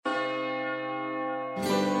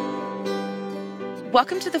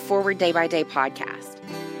Welcome to the Forward Day by Day podcast,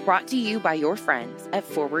 brought to you by your friends at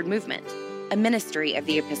Forward Movement, a ministry of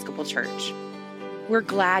the Episcopal Church. We're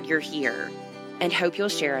glad you're here and hope you'll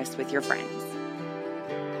share us with your friends.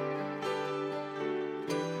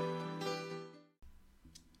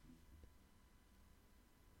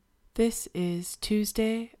 This is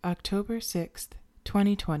Tuesday, October 6th,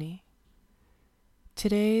 2020.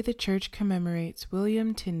 Today, the Church commemorates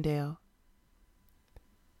William Tyndale.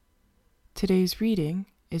 Today's reading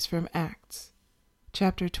is from Acts,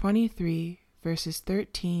 chapter 23, verses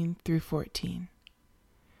 13 through 14.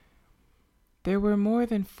 There were more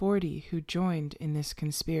than 40 who joined in this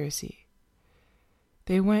conspiracy.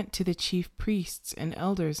 They went to the chief priests and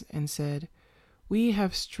elders and said, "We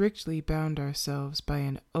have strictly bound ourselves by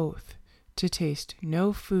an oath to taste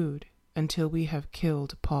no food until we have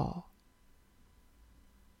killed Paul."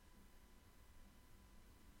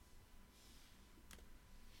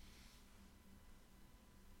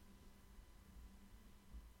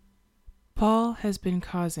 Paul has been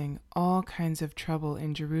causing all kinds of trouble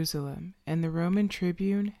in Jerusalem, and the Roman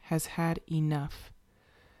tribune has had enough.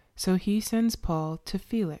 So he sends Paul to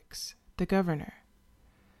Felix, the governor.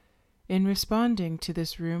 In responding to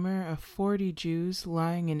this rumor of 40 Jews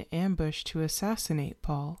lying in ambush to assassinate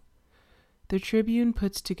Paul, the tribune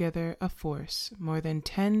puts together a force more than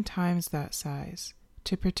 10 times that size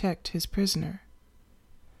to protect his prisoner.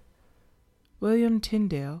 William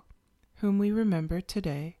Tyndale, whom we remember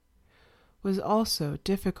today, was also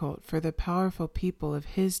difficult for the powerful people of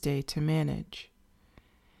his day to manage.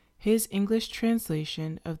 His English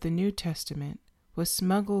translation of the New Testament was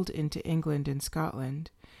smuggled into England and Scotland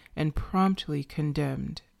and promptly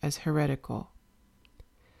condemned as heretical.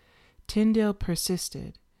 Tyndale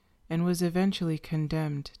persisted and was eventually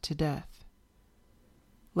condemned to death.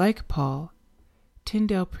 Like Paul,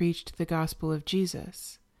 Tyndale preached the gospel of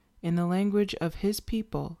Jesus in the language of his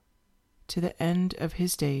people to the end of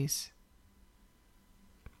his days.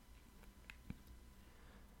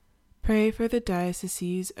 Pray for the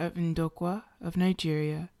dioceses of Ndokwa of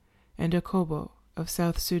Nigeria and Akobo of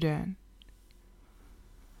South Sudan.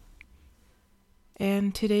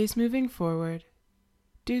 And today's moving forward,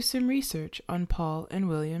 do some research on Paul and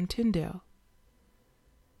William Tyndale.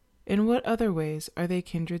 In what other ways are they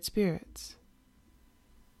kindred spirits?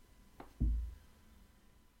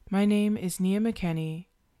 My name is Nia McKenney,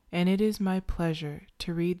 and it is my pleasure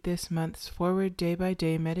to read this month's Forward Day by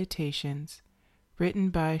Day Meditations, written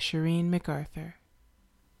by Shireen MacArthur.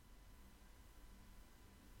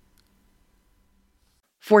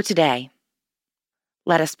 For today,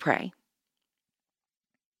 let us pray.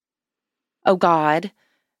 O God,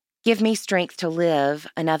 give me strength to live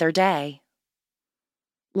another day.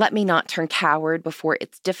 Let me not turn coward before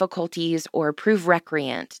its difficulties or prove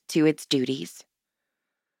recreant to its duties.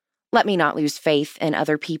 Let me not lose faith in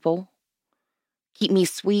other people. Keep me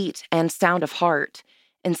sweet and sound of heart,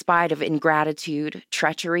 in spite of ingratitude,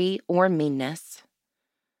 treachery, or meanness.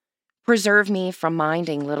 Preserve me from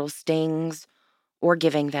minding little stings or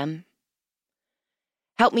giving them.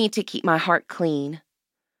 Help me to keep my heart clean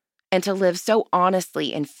and to live so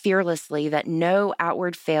honestly and fearlessly that no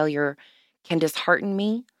outward failure can dishearten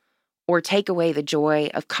me or take away the joy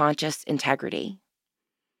of conscious integrity.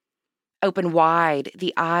 Open wide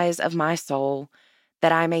the eyes of my soul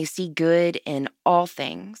that I may see good in all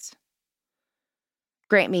things.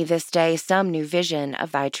 Grant me this day some new vision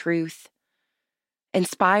of thy truth.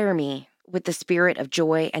 Inspire me with the spirit of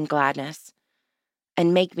joy and gladness,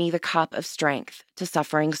 and make me the cup of strength to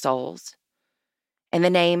suffering souls. In the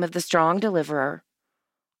name of the strong deliverer,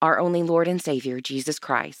 our only Lord and Savior, Jesus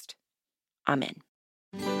Christ. Amen.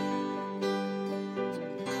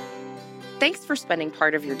 Thanks for spending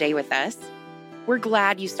part of your day with us. We're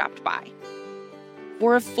glad you stopped by.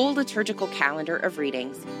 For a full liturgical calendar of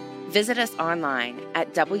readings, visit us online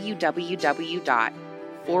at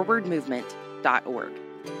www.forwardmovement.org.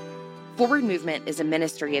 Forward Movement is a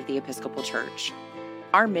ministry of the Episcopal Church.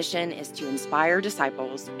 Our mission is to inspire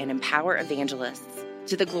disciples and empower evangelists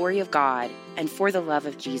to the glory of God and for the love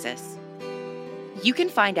of Jesus. You can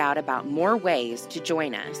find out about more ways to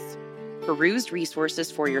join us, peruse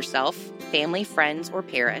resources for yourself, family, friends, or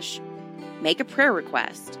parish, make a prayer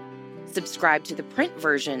request, subscribe to the print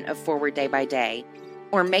version of Forward Day by Day,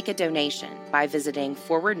 or make a donation by visiting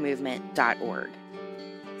forwardmovement.org.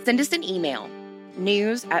 Send us an email,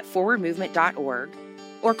 news@forwardmovement.org,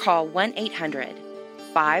 or call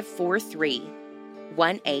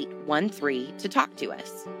 1-800-543-1813 to talk to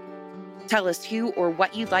us. Tell us who or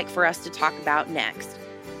what you'd like for us to talk about next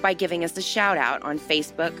by giving us a shout out on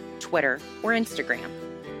Facebook, Twitter, or Instagram.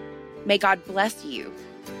 May God bless you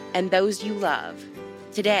and those you love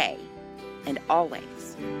today and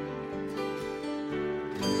always.